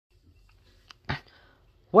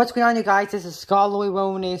What's going on, you guys? This is Scholarly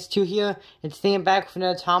Romanes 2 here, and today I'm back with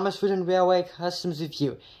another Thomas Road and Railway Customs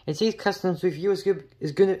Review. And today's Customs Review is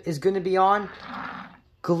gonna be on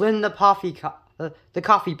Glynn the coffee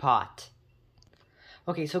pot.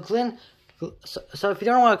 Okay, so Glynn, so if you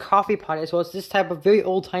don't know what a coffee pot is, well, it's this type of very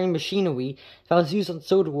old-timey machinery that was used on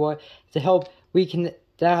Soda War to help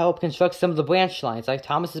construct some of the branch lines, like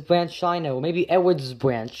Thomas's branch line, or maybe Edward's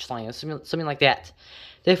branch line, or something like that.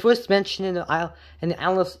 They first mentioned in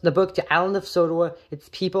the book The Island of Sodor, its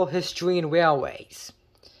people, history, and railways.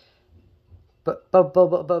 But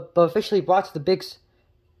officially brought to the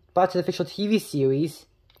official TV series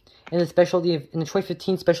in the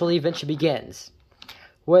 2015 special Adventure Begins,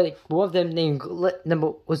 where one of them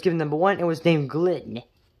was given number 1 and was named Glynn.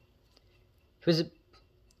 Who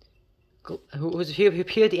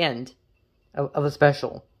appeared at the end of the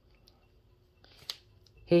special.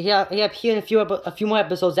 He appeared in a few more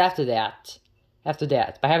episodes after that, but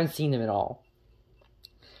I haven't seen him at all.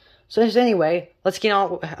 So anyway, let's get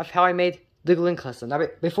on with how I made the Glynn custom. Now,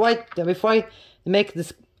 before I make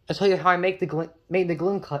this, I tell you how I made the Glynn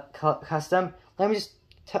custom. I need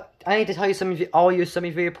to tell you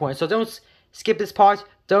something very important. So don't skip this part.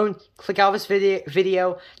 Don't click out of this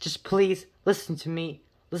video. Just please listen to me.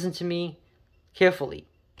 Listen to me carefully.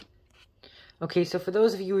 Okay, so for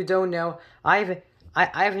those of you who don't know, I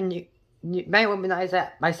have a new might recognize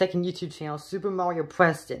that my second YouTube channel, Super Mario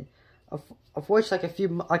Preston. Of which,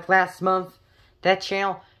 like last month, that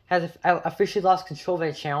channel has officially lost control of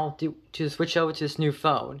that channel due to switch over to this new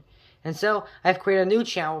phone, and so I've created a new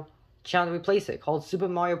channel to replace it called Super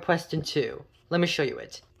Mario Preston 2. Let me show you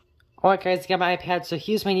it. Alright guys, I got my iPad, so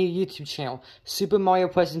here's my new YouTube channel, Super Mario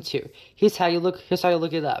Preston 2. Here's how you look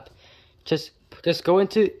it up. Just go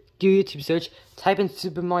into your YouTube search, type in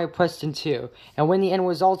Super Mario Preston 2, and when the end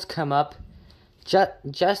results come up,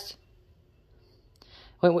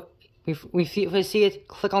 when we see it,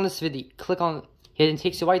 click on this video, click on it, and it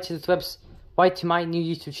takes you right to my new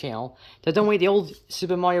YouTube channel. Now don't worry, the old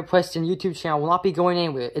Super Mario Preston YouTube channel will not be going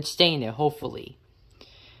anywhere. It's staying there, hopefully.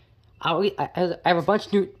 I have a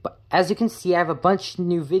bunch new, as you can see, I have a bunch of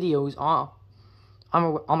new videos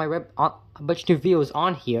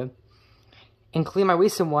on here, including my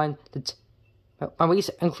recent one,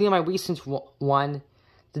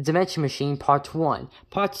 The Dimension Machine Part 1.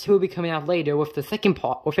 Part 2 will be coming out later with the second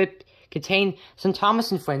part, with it contain some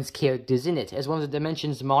Thomas and Friends characters in it, as one of the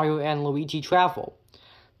dimensions Mario and Luigi travel.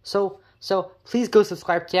 So please go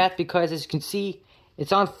subscribe to that, because as you can see,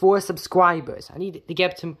 it's on 4 subscribers. I need to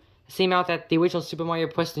get up to the same amount that the original Super Mario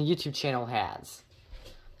Preston YouTube channel has.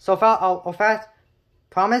 So if I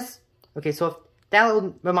promise? Okay, so if that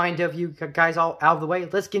little reminder of you guys all out of the way,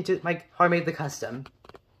 let's get into how I made the custom.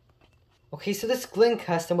 Okay, so this Glynn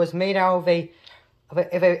custom was made out of a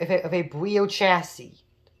Brio chassis.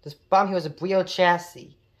 This bottom here was a Brio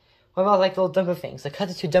chassis. What about like little Dumbo things? I cut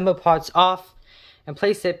the 2 Dumbo parts off and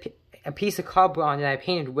placed a piece of cardboard on it that I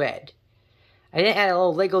painted red. I then added a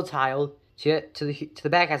little Lego tile to the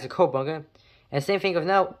back as a code bunker, and the same thing with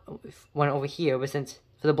another one over here represents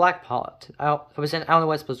for the black part. I don't know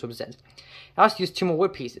what it's supposed to represent. I also used 2 more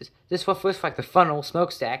wood pieces. This one first for like the funnel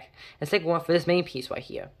smokestack, and the second one for this main piece right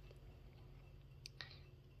here.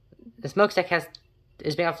 The smokestack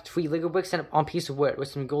is made of 3 Lego bricks and on a piece of wood with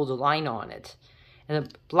some gold line on it, and the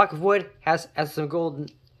block of wood has some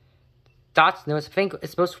gold dots. And I think it's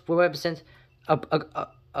supposed to represent a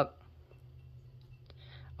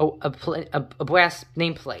brass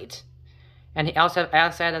nameplate. And I also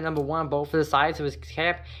had a number 1 bolt for the sides of his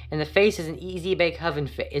cap, and the face is an easy bake oven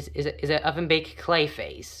face. Is an oven baked clay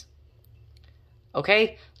face.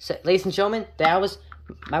 Okay, so ladies and gentlemen, that was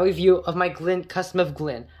my review of my Glynn custom of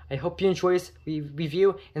Glynn. I hope you enjoy this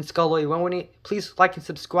review and Scholarly Romanes. Please like and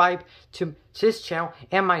subscribe to this channel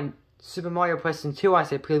and my Super Mario Preston 2,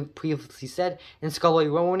 as I previously said, and Scholarly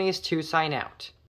Romanes 2 sign out.